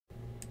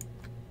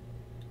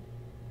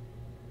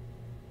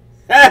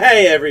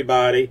Hey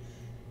everybody,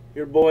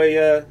 your boy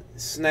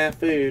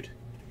Snafood.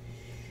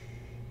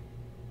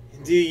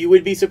 You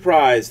would be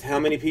surprised how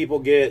many people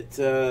get,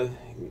 well,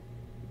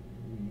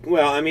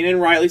 I mean, and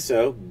rightly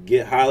so,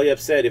 get highly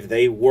upset if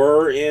they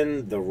were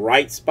in the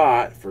right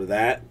spot for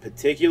that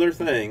particular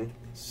thing.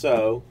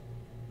 So,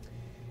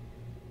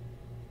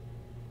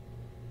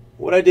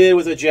 what I did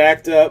was I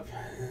jacked up,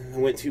 I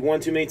went to one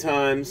too many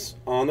times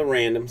on the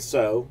random,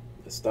 so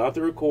I stopped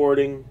the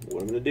recording.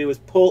 What I'm going to do is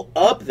pull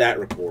up that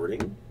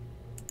recording.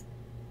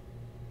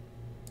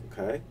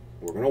 Okay,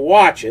 we're going to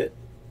watch it,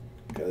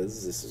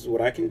 because this is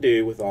what I can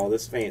do with all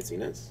this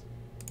fanciness.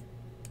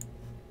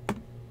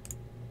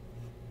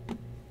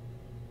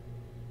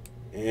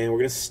 And we're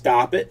going to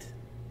stop it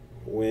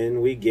when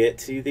we get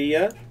to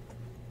the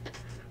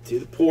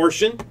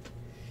portion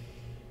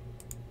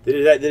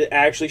that it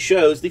actually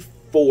shows the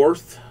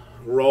fourth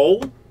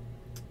roll.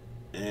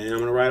 And I'm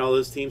going to write all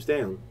those teams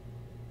down.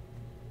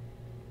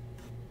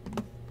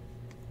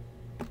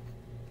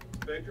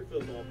 Spectra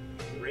football,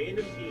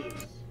 random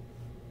teams.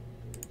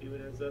 Do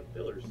it as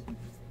fillers.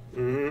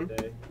 Mm-hmm.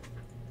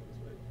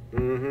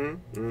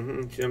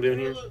 See what I'm doing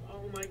here? Look,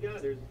 oh my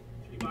God, there's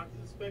 3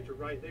 boxes of Spectra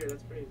right there.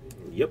 That's crazy.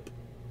 Yep.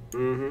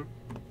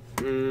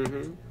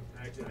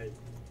 Actually,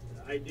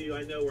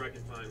 I know where I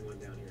can find one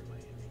down here in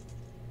Miami.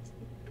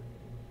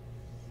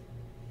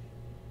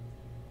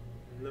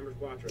 Number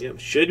Quattro. Yep,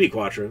 should be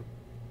Quattro.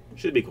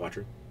 Should be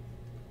Quattro.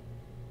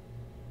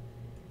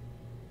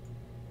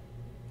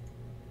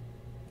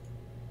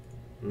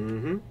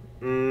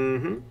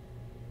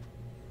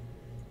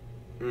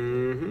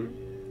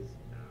 Is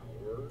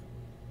our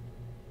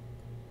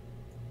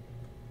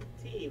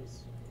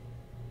teams.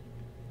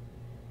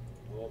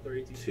 All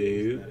 32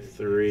 2,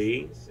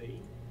 3.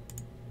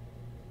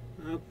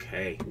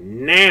 Okay,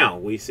 now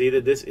we see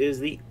that this is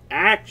the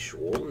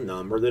actual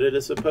number that it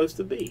is supposed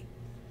to be.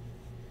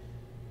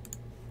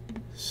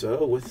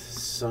 So, with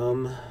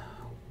some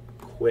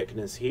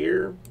quickness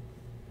here,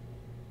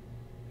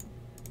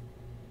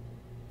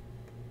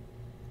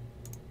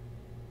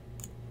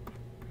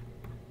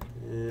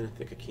 I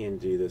think I can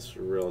do this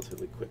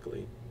relatively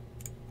quickly.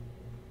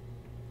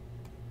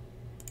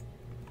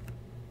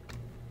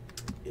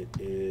 It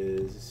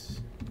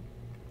is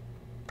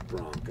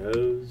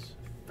Broncos,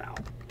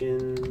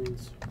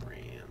 Falcons,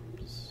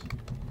 Rams,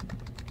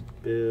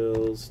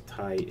 Bills,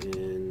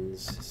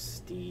 Titans,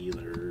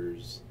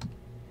 Steelers,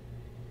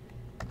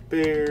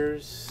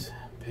 Bears,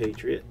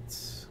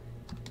 Patriots.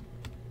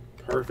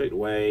 Perfect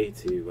way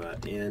to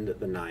end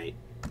the night.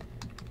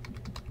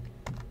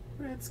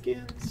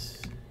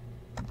 Redskins,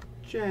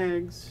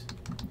 Jags,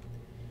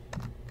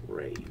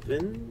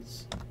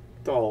 Ravens,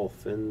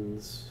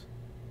 Dolphins,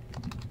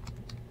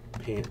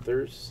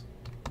 Panthers,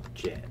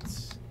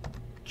 Jets,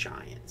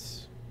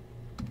 Giants,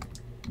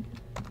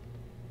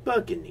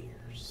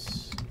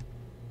 Buccaneers,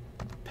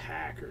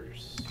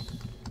 Packers,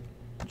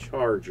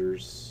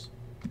 Chargers,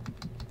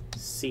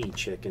 Sea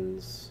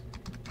Chickens,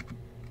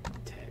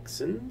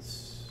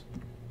 Texans,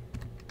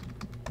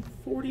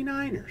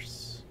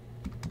 49ers,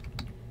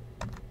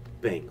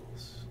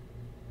 Bengals,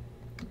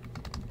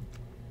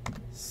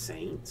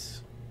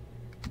 Saints,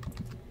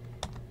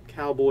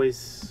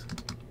 Cowboys,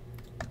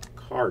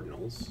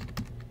 Cardinals,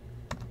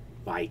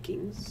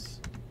 Vikings,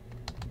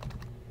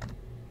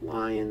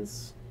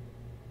 Lions,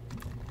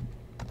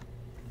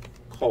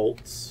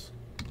 Colts,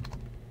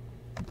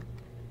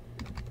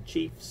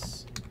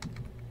 Chiefs,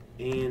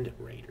 and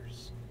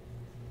Raiders.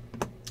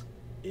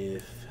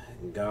 If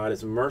God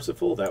is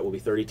merciful, that will be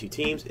 32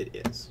 teams.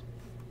 It is.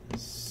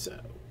 So,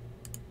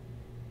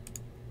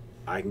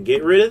 I can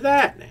get rid of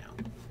that now.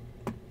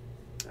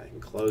 I can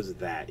close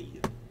that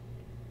even.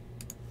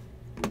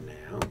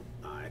 Now,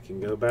 I can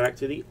go back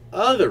to the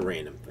other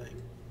random thing.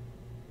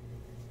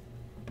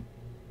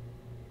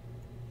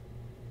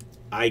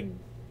 I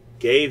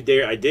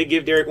did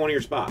give Derek one of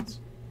your spots.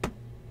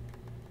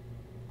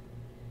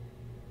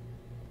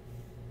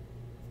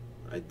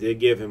 I did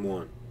give him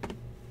one.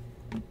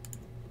 I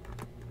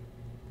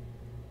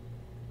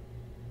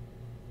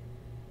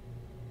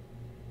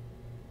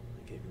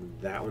gave him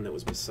that one that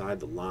was beside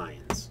the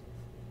Lions.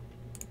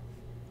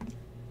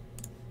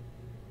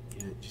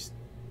 Yeah, just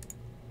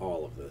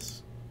all of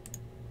this.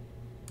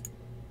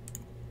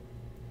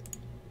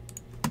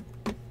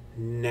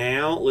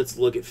 Now let's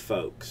look at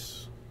folks.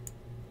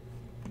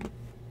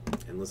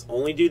 And let's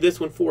only do this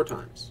one 4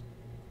 times.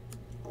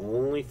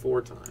 Only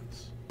 4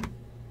 times.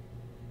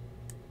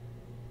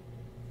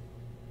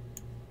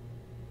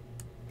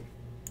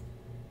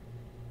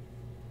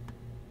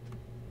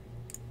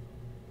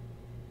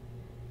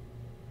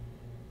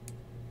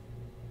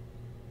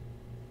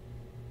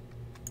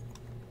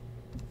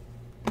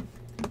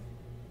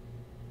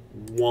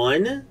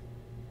 One,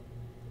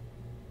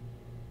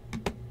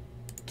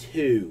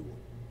 2,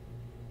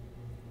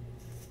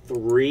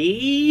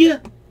 3,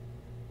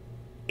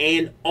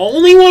 and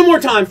only one more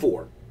time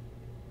 4.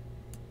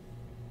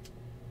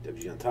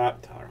 WG on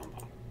top, Tyler on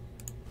bottom.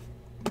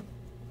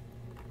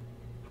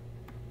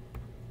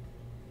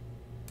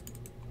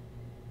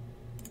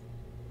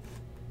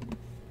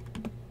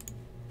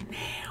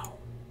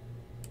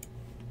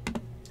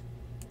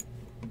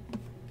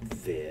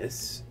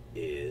 this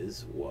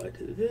is what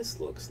this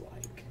looks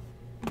like.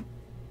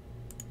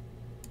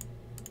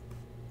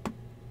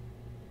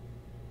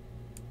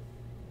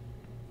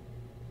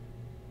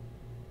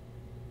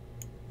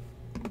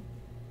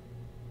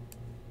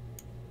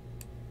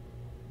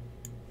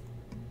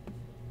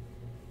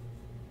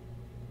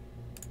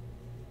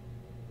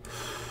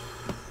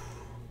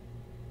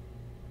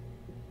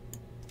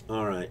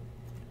 All right.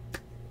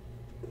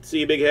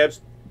 See you, big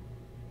heads.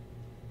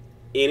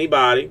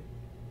 Anybody.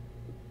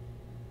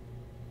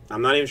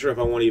 I'm not even sure if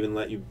I want to even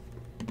let you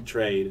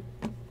trade.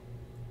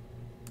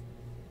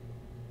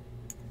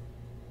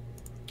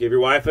 Give your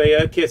wife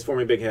a kiss for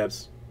me, big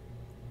heads.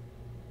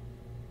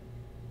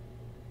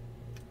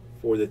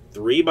 For the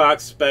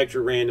 3-box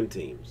Spectra random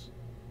teams.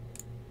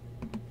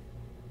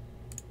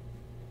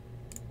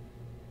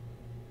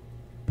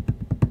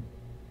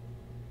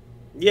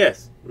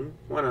 Yes.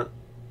 Why not?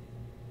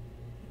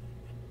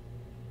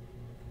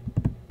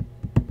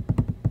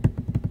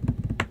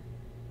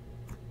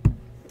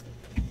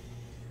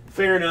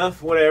 Fair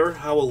enough. Whatever.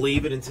 I will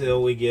leave it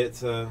until we get...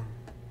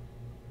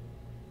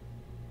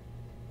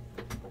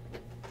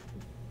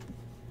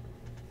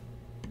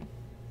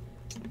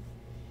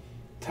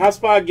 Top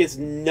Spot gets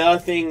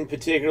nothing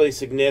particularly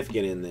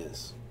significant in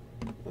this.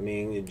 I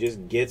mean, it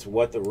just gets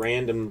what the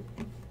random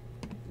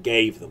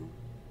gave them.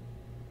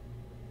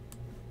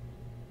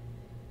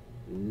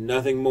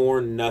 Nothing more,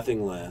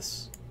 nothing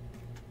less.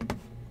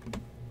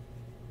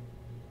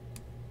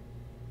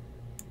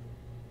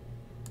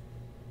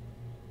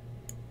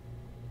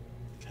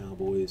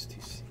 Cowboys to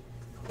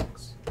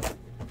Seahawks.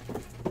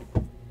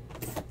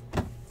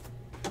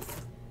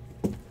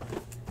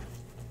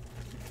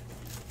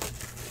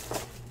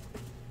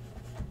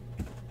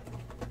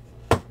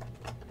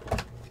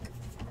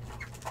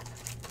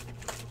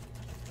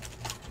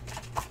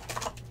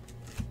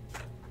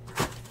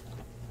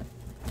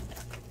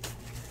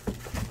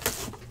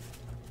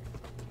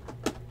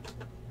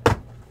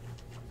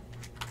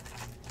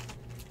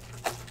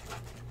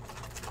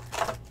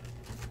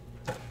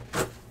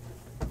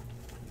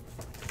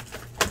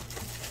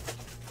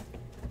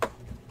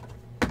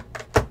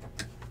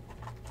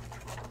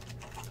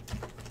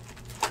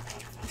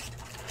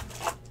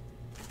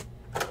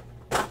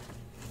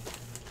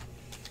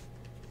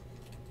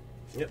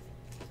 Yep.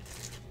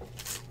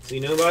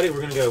 See nobody? We're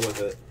going to go with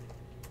it.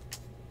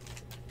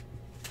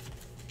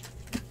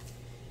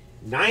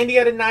 90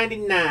 out of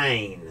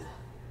 99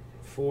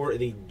 for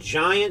the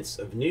Giants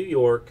of New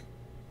York,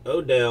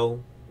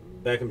 Odell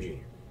Beckham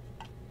Jr.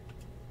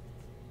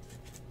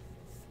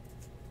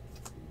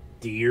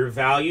 Dear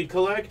valued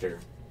collector,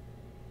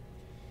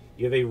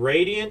 you have a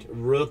Radiant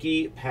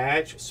Rookie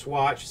Patch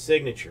Swatch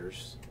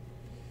Signatures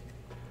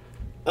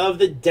of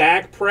the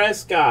Dak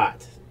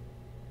Prescott.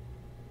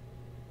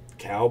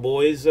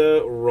 Cowboys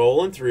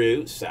rolling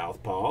through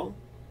Southpaw.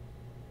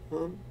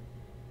 The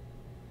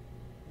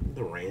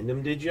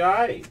random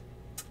Digi.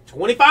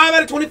 25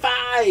 out of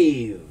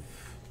 25.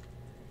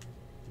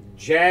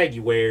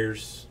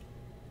 Jaguars.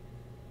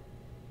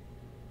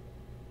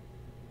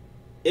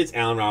 It's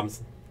Allen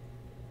Robinson.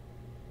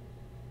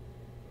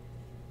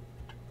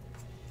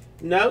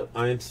 No,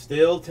 I am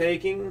still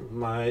taking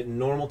my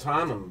normal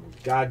time. I'm a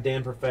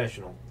goddamn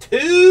professional.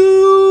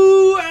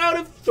 2 out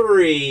of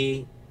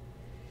 3.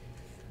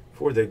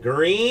 For the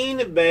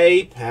Green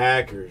Bay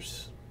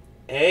Packers,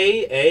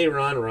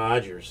 Aaron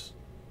Rodgers.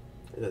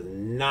 It's a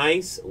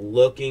nice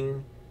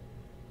looking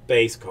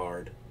base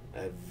card.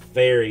 A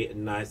very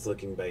nice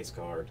looking base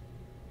card.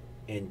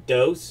 And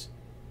Dose,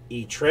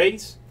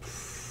 E-Trace,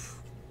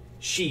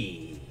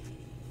 she.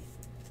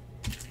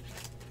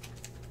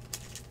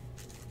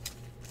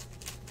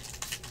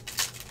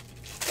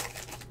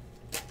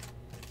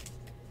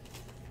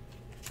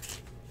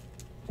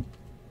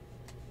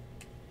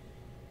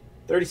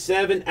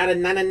 $37 out of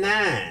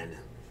 99.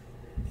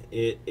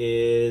 It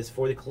is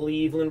for the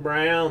Cleveland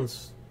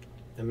Browns.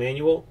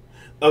 Emmanuel.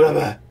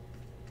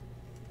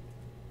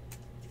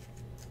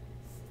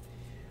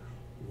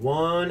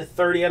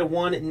 130 out of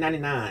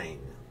 199.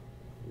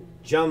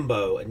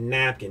 Jumbo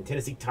napkin.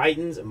 Tennessee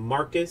Titans.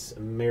 Marcus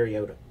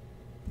Mariota.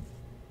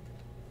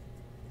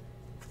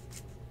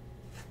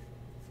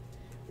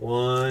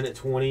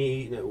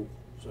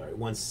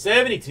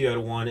 172 out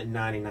of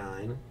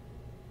 199.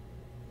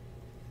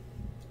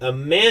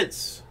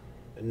 Immense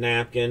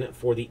napkin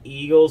for the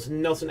Eagles,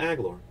 Nelson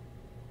Aguilar.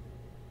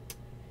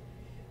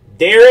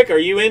 Derek, are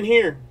you in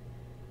here?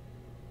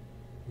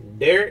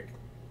 Derek?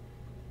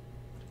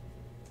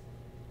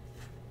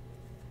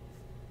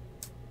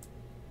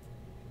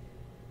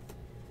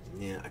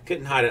 Yeah, I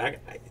couldn't hide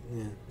it.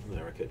 Yeah,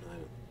 whatever, I couldn't hide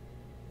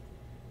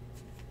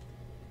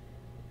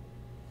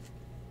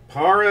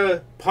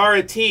it.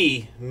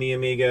 Parati, mi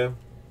amigo.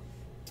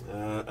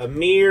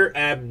 Amir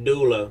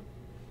Abdullah.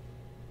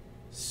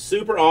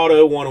 Super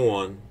Auto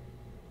 101.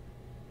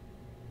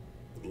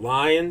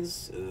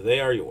 Lions, they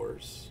are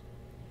yours.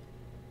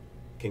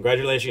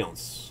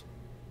 Congratulations.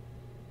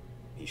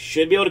 He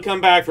should be able to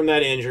come back from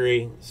that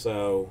injury,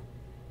 so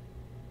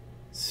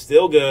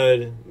still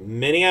good.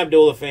 Many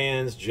Abdullah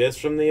fans just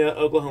from the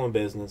Oklahoma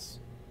business.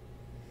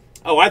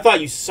 Oh, I thought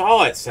you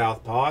saw it,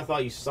 Southpaw. I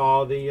thought you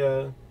saw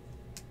the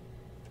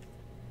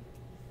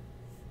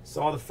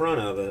front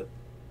of it.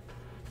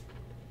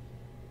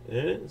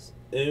 It is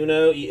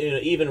Uno,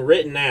 even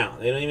written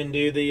out. They don't even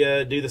do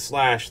the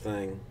slash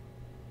thing.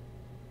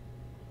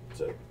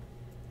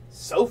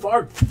 So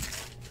far,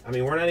 I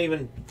mean, we're not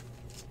even.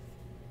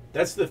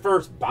 That's the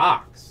first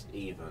box,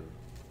 even.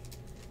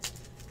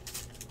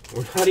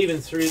 We're not even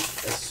through a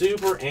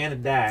Super and a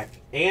DAC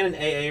and an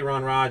AA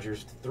Ron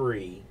Rodgers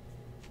 3.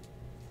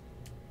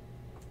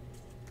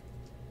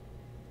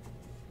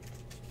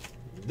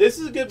 This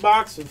is a good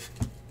box of.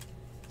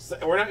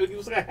 We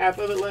just got half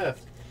of it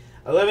left.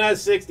 11 out of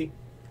 60.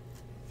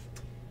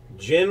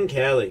 Jim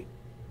Kelly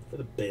for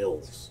the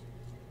Bills.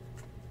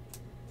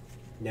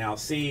 Now,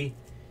 see,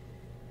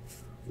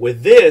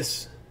 with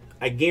this,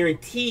 I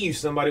guarantee you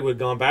somebody would have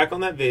gone back on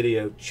that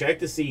video, checked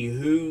to see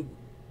who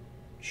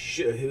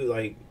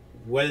like,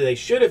 whether they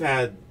should have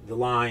had the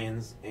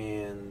Lions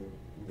and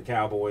the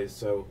Cowboys.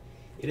 So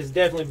it is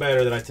definitely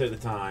better that I took the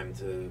time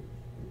to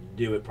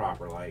do it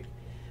proper. Like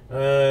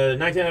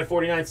 19 out of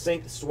 49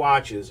 synced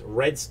swatches,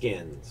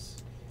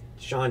 Redskins,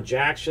 Sean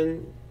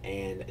Jackson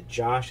and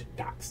Josh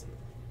Doxson.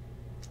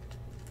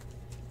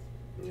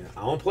 Yeah,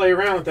 I won't play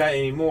around with that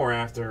anymore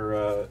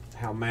after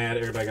how mad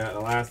everybody got the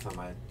last time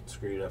I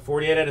screwed up.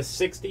 48 out of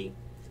 60,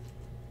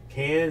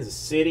 Kansas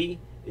City,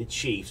 the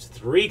Chiefs,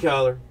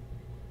 3-color.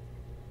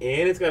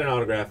 And it's got an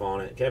autograph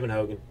on it. Kevin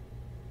Hogan.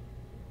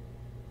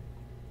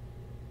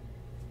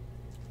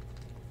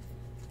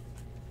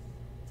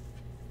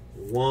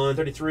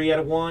 $133 out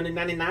of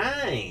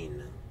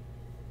 199.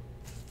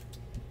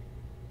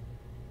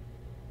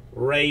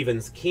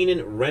 Ravens.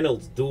 Keenan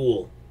Reynolds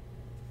duel.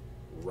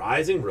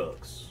 Rising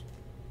Rooks.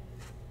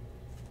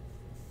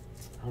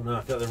 I don't know.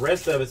 I feel the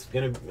rest of it's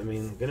gonna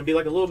be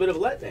like a little bit of a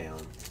letdown.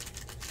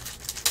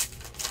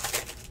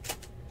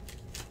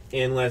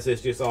 Unless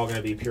it's just all going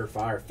to be pure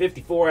fire.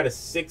 54 out of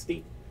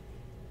 60.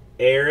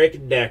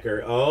 Eric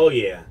Decker. Oh,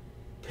 yeah.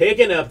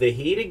 Picking up the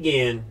heat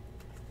again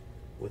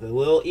with a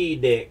little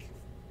E-Dick.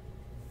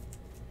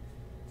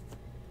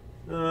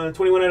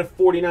 21 out of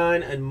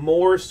 49. And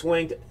more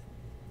synced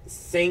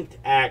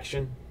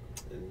action.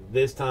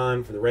 This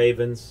time for the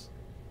Ravens.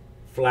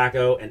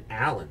 Flacco and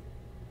Allen.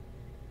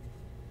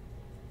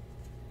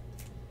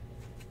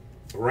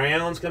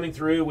 Browns coming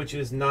through, which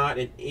is not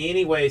in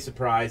any way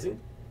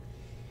surprising.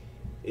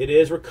 It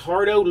is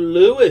Ricardo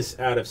Lewis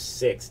out of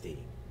 60.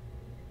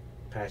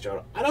 Patch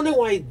auto. I don't know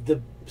why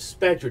the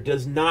Spectra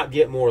does not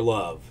get more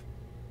love.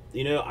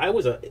 You know, I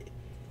was a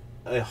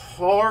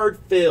hard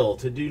fill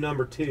to do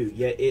number 2.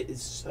 Yet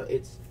it's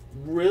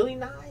really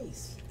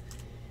nice.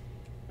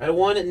 I had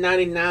one at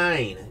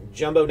 99.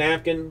 Jumbo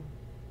napkin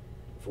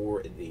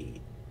for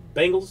the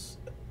Bengals.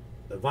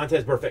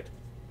 Vontez Perfect.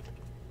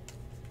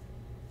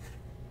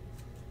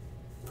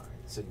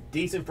 It's a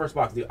decent first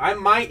box deal. I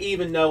might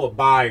even know a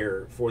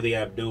buyer for the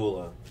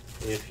Abdullah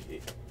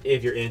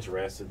if you're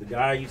interested. The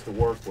guy I used to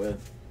work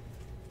with,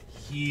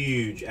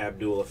 huge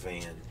Abdullah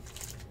fan.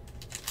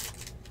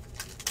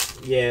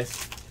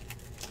 Yes.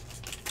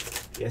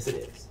 Yes, it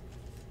is.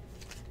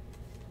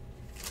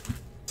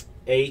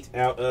 8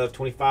 out of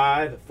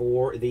 25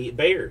 for the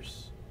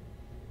Bears.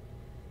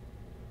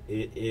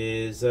 It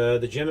is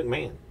the Jim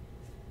McMahon.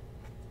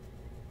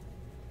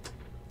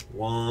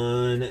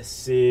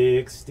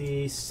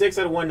 166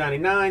 out of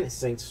 199.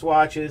 St.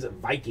 Swatches,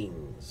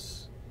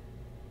 Vikings.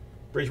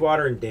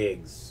 Bridgewater and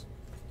Diggs.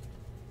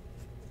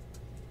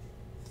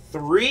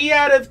 3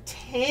 out of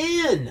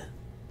 10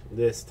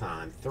 this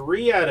time.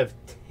 3 out of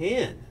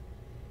 10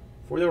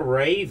 for the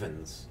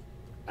Ravens.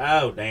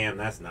 Oh, damn,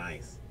 that's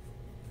nice.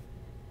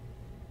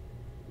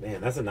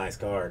 Man, that's a nice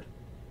card.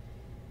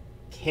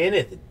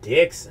 Kenneth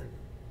Dixon.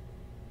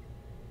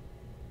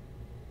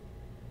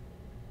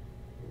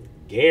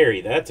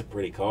 Gary, that's a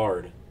pretty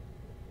card.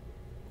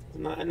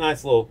 A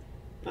nice little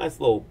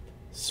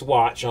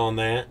swatch on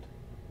that.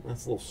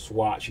 Nice little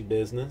swatchy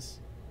business.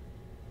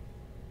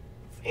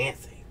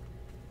 Fancy.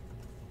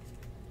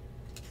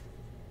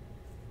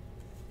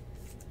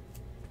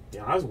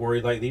 Yeah, I was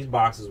worried like these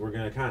boxes were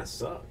gonna kind of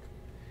suck.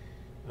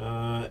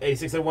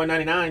 86 out of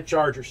 199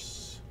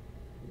 Chargers.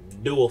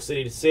 Dual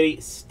city to city.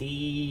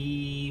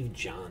 Steve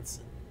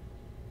Johnson.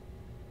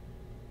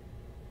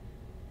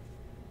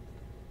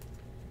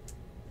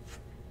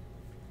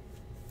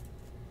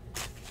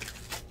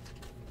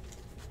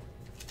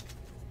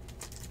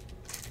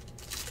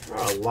 There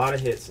are a lot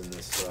of hits in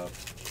this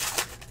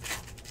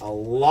stuff. A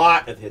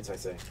lot of hits, I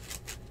say.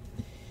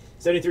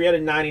 73 out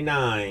of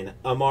 99,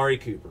 Amari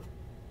Cooper.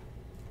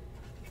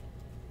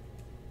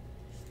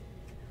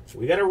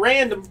 We got a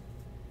random.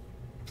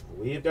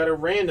 We've got a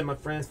random, my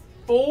friends.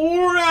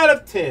 4 out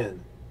of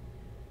 10.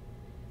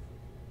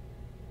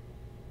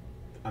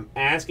 I'm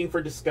asking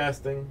for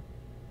disgusting.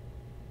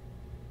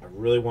 I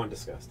really want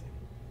disgusting.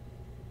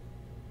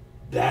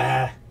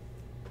 Bah.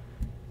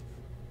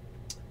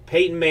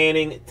 Peyton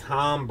Manning,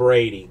 Tom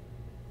Brady.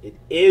 It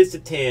is to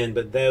 10,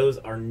 but those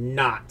are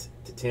not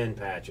to 10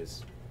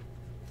 patches.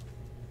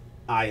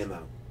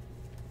 IMO.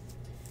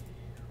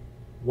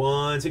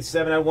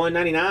 167 out of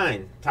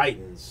 199.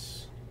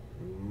 Titans.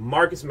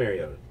 Marcus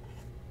Mariota.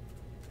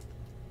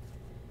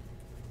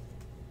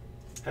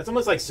 That's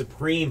almost like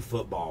Supreme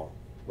Football.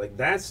 Like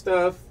that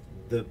stuff,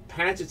 the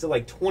patches to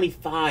like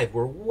 25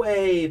 were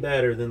way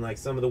better than like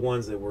some of the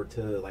ones that were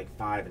to like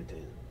 5 and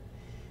 10.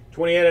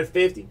 28 out of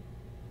 50.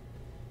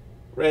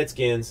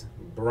 Redskins.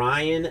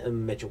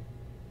 Brian Mitchell.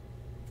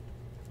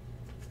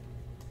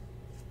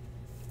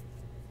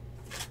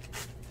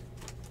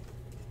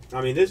 I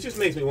mean, this just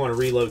makes me want to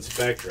reload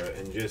Spectra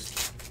and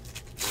just,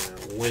 you know,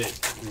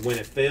 when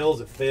it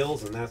fails,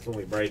 and that's when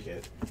we break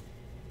it.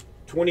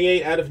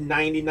 28 out of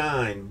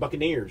 99.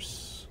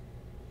 Buccaneers.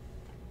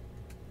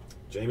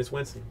 Jameis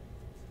Winston.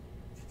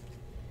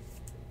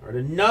 All right,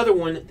 another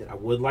one that I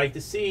would like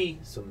to see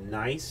some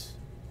nice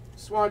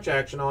swatch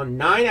action on.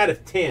 9 out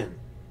of 10.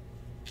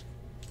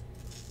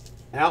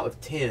 Out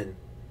of 10.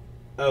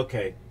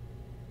 Okay.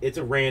 It's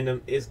a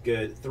random. It's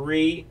good.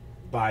 3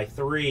 by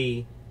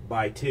 3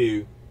 by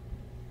 2.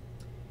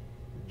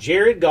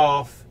 Jared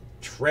Goff,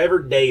 Trevor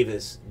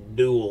Davis,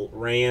 duel,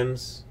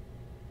 Rams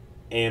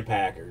and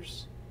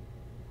Packers.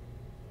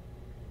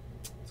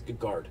 It's a good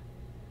card.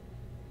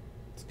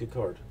 It's a good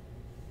card.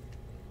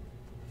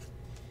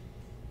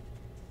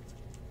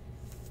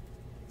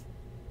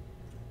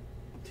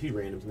 Two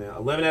randoms now.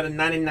 11 out of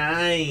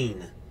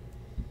 99.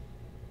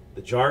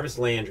 The Jarvis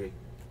Landry,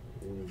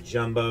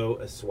 Jumbo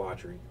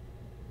Swatchery.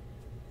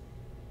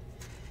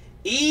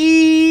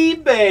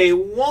 eBay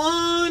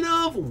 1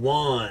 of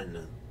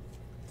 1.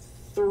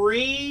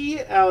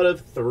 3 out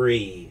of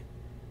 3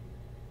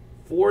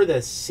 for the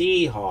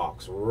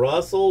Seahawks.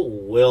 Russell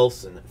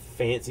Wilson,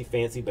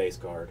 fancy base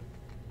card.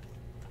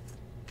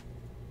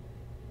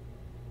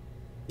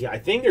 Yeah, I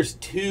think there's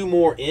 2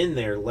 more in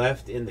there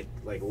left in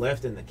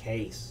the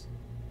case.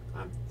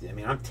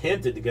 I'm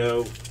tempted to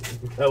go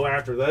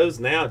after those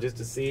now just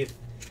to see if,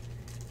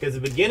 because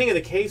the beginning of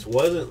the case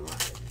wasn't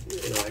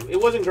like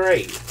it wasn't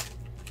great.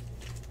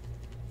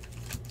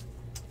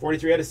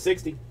 43 out of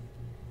 60.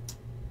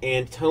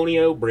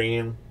 Antonio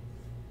Brown.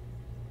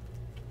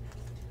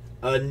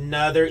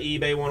 Another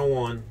eBay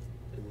 101.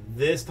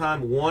 This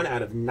time 1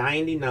 out of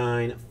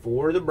 99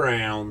 for the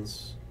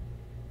Browns.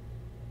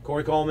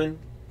 Corey Coleman,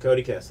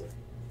 Cody Kessler.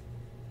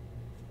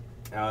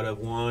 Out of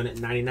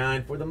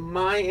 199 for the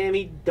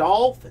Miami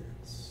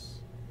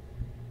Dolphins.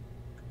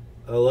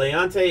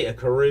 Leonte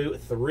Carew,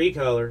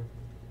 3-color.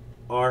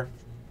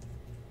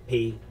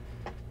 RPA.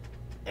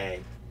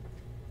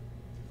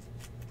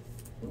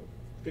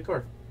 Good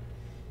card.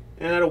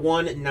 And out of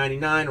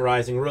 199,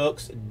 Rising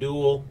Rooks,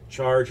 Dual,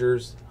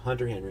 Chargers,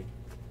 Hunter Henry.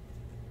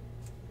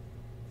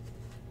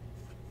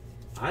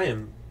 I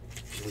am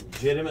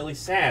legitimately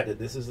sad that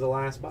this is the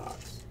last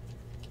box.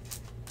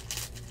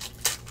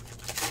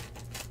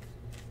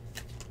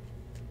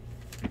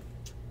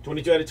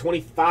 $22 out of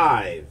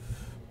 25.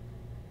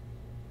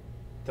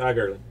 Ty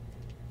Gurley.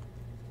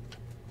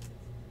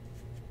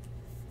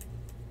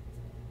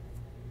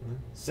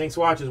 Sink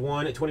Swatch is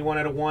 21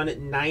 out of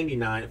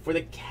 199. For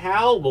the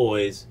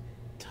Cowboys,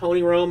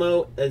 Tony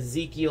Romo,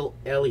 Ezekiel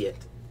Elliott.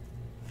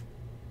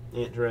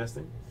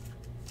 Interesting.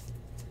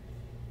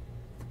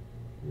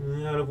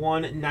 Out of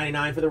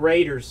 199 for the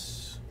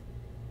Raiders.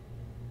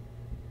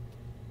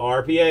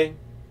 RPA,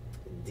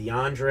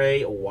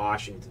 DeAndre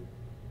Washington.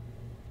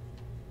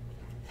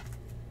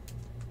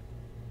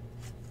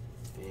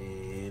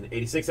 And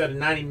 86 out of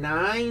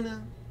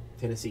 99.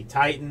 Tennessee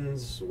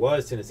Titans.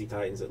 Was Tennessee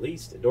Titans at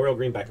least. Dorial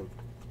Green Beckham.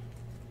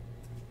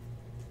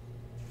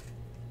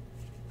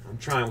 I'm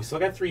trying. We still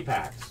got 3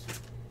 packs.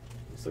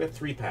 We still got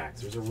 3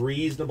 packs. There's a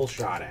reasonable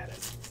shot at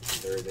it.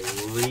 There's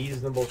a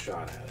reasonable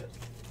shot at it.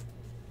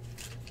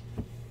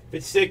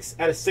 56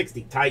 out of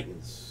 60.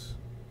 Titans.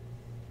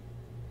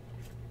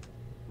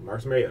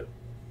 Marcus Mariota.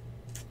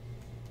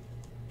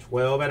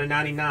 12 out of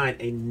 99.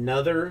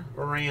 Another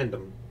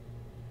random.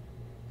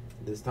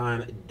 This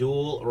time,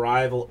 dual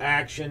rival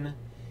action.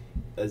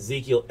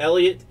 Ezekiel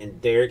Elliott and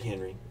Derrick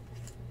Henry.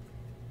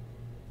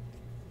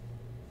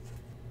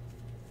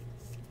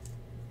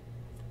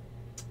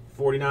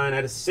 $49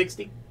 out of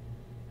 60.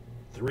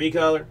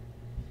 3-color.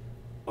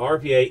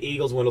 RPA,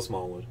 Eagles, Wendell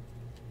Smallwood.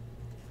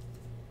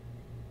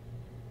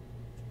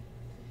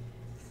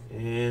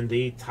 And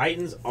the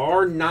Titans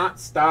are not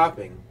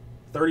stopping.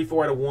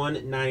 34 out of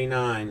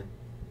 199.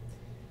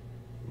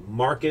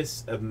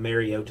 Marcus of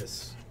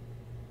Mariotas.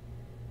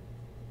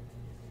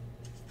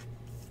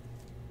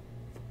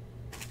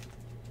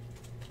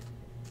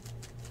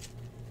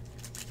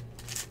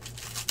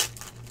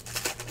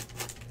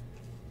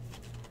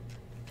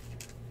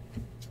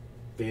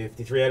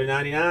 $53 out of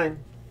 99.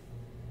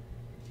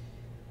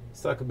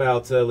 Let's talk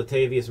about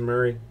Latavius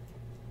Murray.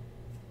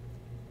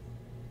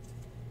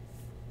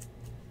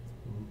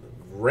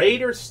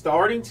 Raiders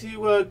starting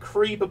to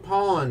creep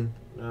upon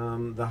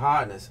the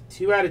hotness.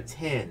 2 out of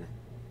 10.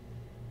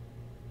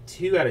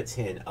 2 out of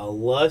 10.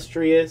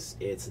 Illustrious.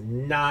 It's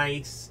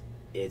nice.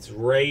 It's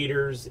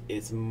Raiders.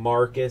 It's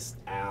Marcus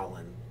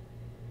Allen.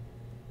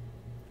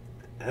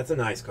 That's a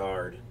nice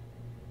card.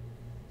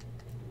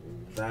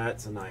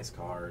 That's a nice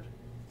card.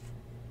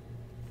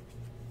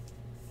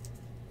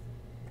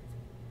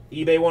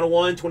 eBay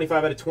 101,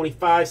 25 out of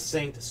 25.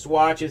 Synced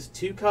swatches,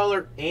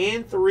 2-color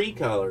and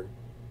 3-color.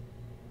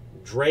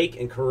 Drake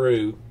and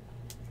Carew.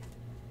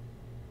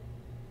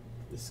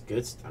 This is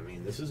good. I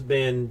mean, this has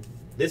been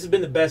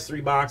the best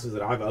 3 boxes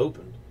that I've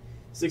opened.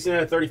 16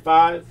 out of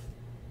 35.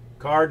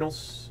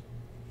 Cardinals.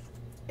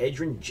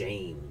 Edgerrin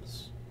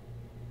James.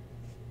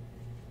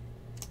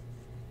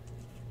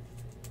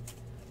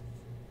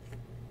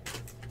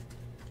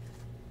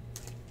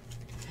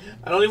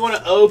 I don't even want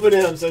to open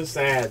it. I'm so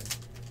sad.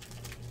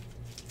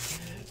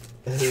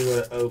 I don't even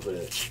want to open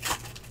it.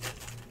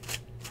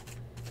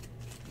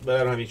 But I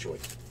don't have any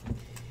choice.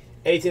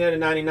 18 out of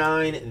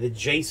 99, the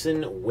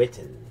Jason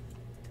Witten.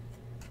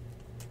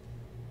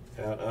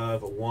 Out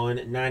of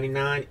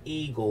 199,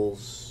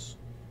 Eagles,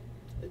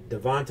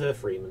 Devonta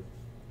Freeman.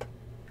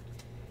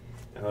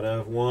 Out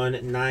of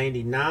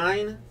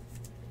 199,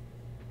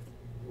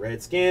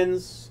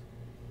 Redskins,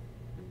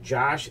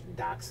 Josh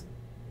Doctson.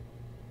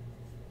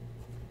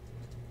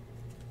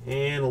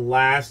 And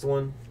last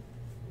one,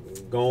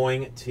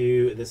 going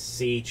to the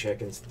Sea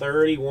Chickens.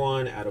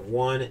 31 out of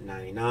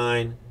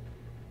 199,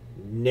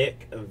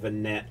 Nick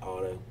Vannett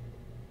auto.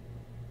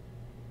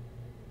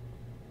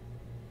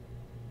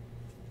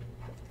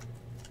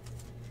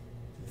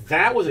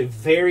 That was a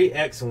very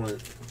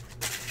excellent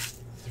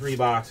 3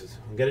 boxes.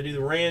 I'm going to do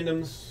the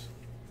randoms.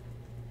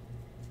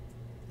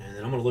 And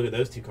then I'm going to look at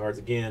those 2 cards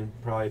again,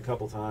 probably a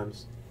couple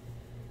times.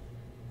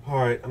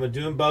 Alright, I'm going to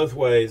do them both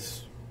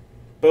ways.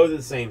 Both at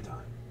the same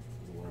time,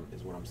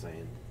 is what I'm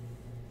saying.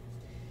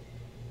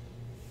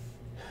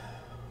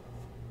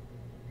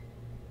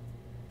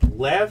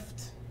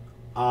 Left,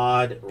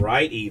 odd,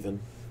 right, even.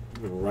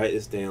 I'm going to write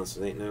this down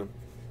so they ain't no.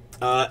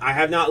 I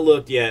have not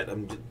looked yet.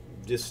 I'm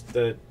just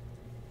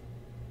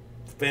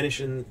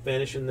finishing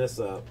this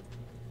up.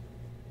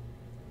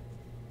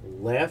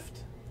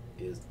 Left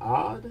is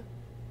odd.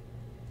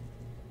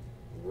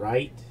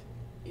 Right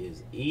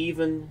is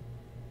even.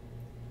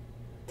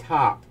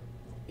 Top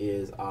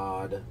is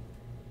odd.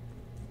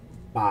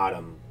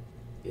 Bottom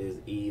is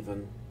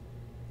even.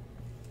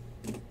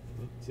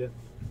 That's it.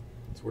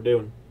 That's what we're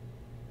doing.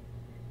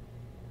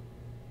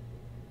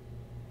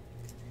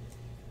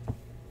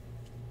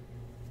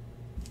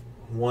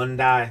 One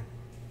die.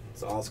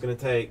 That's all it's going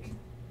to take.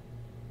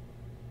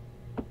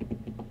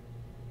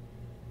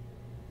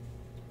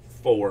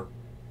 4.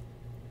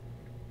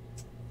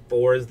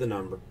 4 is the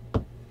number.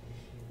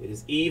 It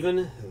is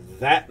even.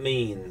 That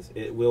means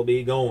it will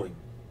be going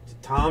to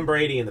Tom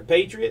Brady and the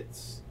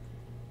Patriots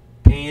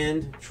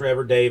and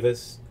Trevor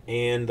Davis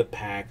and the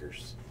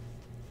Packers.